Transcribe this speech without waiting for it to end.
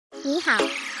你好，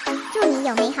祝你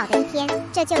有美好的一天。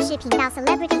这就是频道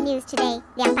Celebrity News Today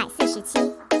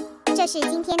 247。这是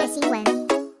今天的新闻。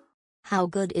How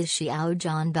good is Xiao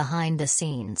Zhan behind the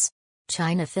scenes?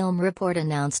 China Film Report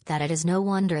announced that it is no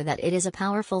wonder that it is a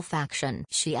powerful faction.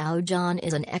 Xiao Zhan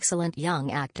is an excellent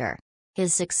young actor.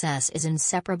 His success is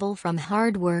inseparable from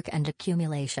hard work and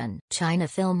accumulation. China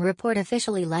Film Report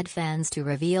officially led fans to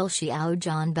reveal Xiao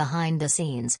Zhan behind the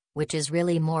scenes, which is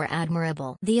really more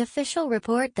admirable. The official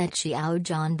report that Xiao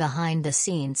Zhan behind the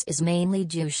scenes is mainly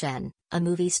Xiao Zhan, a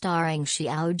movie starring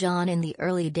Xiao Zhan in the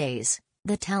early days.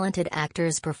 The talented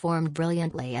actors performed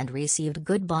brilliantly and received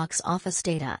good box office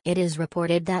data. It is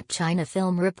reported that China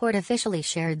Film Report officially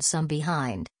shared some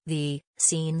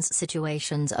behind-the-scenes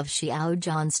situations of Xiao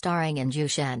Zhan starring in Xiao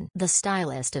Zhan. The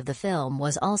stylist of the film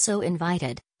was also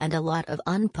invited, and a lot of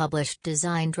unpublished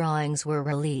design drawings were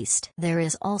released. There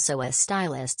is also a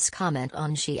stylist's comment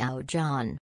on Xiao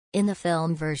Zhan. In the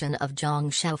film version of Zhang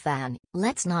Xiaofan,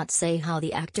 let's not say how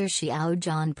the actor Xiao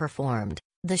Zhan performed.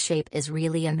 The shape is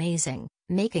really amazing,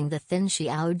 making the thin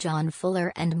Xiao Zhan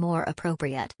fuller and more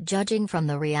appropriate. Judging from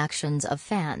the reactions of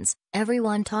fans,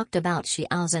 everyone talked about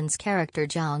Xiao Zhan's character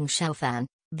Zhang Xiaofan.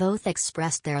 Both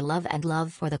expressed their love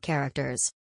for the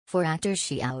characters. For actor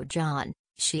Xiao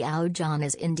Zhan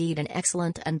is indeed an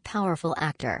excellent and powerful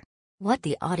actor. What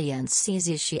the audience sees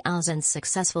is Xiao Zhan's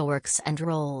successful works and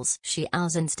roles. Xiao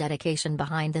Zhan's dedication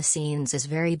behind the scenes is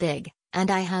very big, and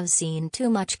I have seen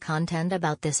too much content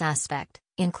about this aspect,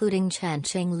 including Chen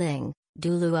Qingling,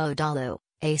 Duluo Dalu,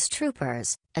 Ace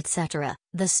Troopers, etc.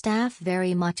 The staff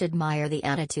very much admire the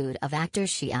attitude of actor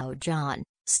Xiao Zhan,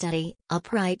 steady,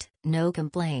 upright, no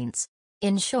complaints.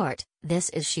 In short, this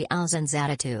is Xiao Zhan's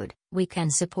attitude. We can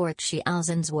support Xiao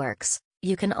Zhan's works.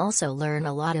 You can also learn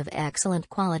a lot of excellent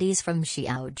qualities from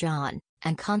Xiao Zhan,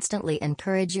 and constantly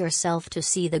encourage yourself to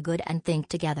see the good and think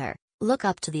together. Look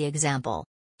up to the example.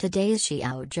 Today's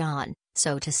Xiao Zhan,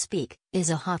 so to speak, is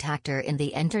a hot actor in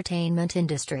the entertainment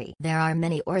industry. There are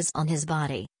many ores on his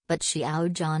body, but Xiao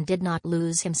Zhan did not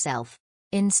lose himself.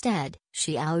 Instead,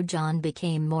 Xiao Zhan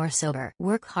became more sober.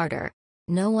 Work harder.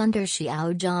 No wonder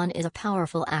Xiao Zhan is a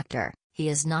powerful actor. He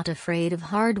is not afraid of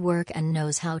hard work and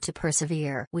knows how to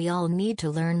persevere. We all need to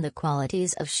learn the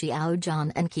qualities of Xiao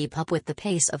Zhan and keep up with the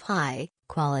pace of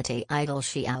high-quality idol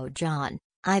Xiao Zhan.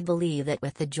 I believe that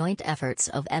with the joint efforts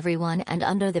of everyone and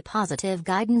under the positive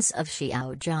guidance of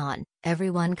Xiao Zhan,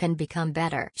 everyone can become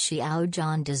better. Xiao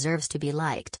Zhan deserves to be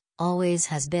liked, always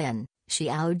has been.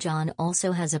 Xiao Zhan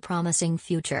also has a promising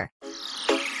future.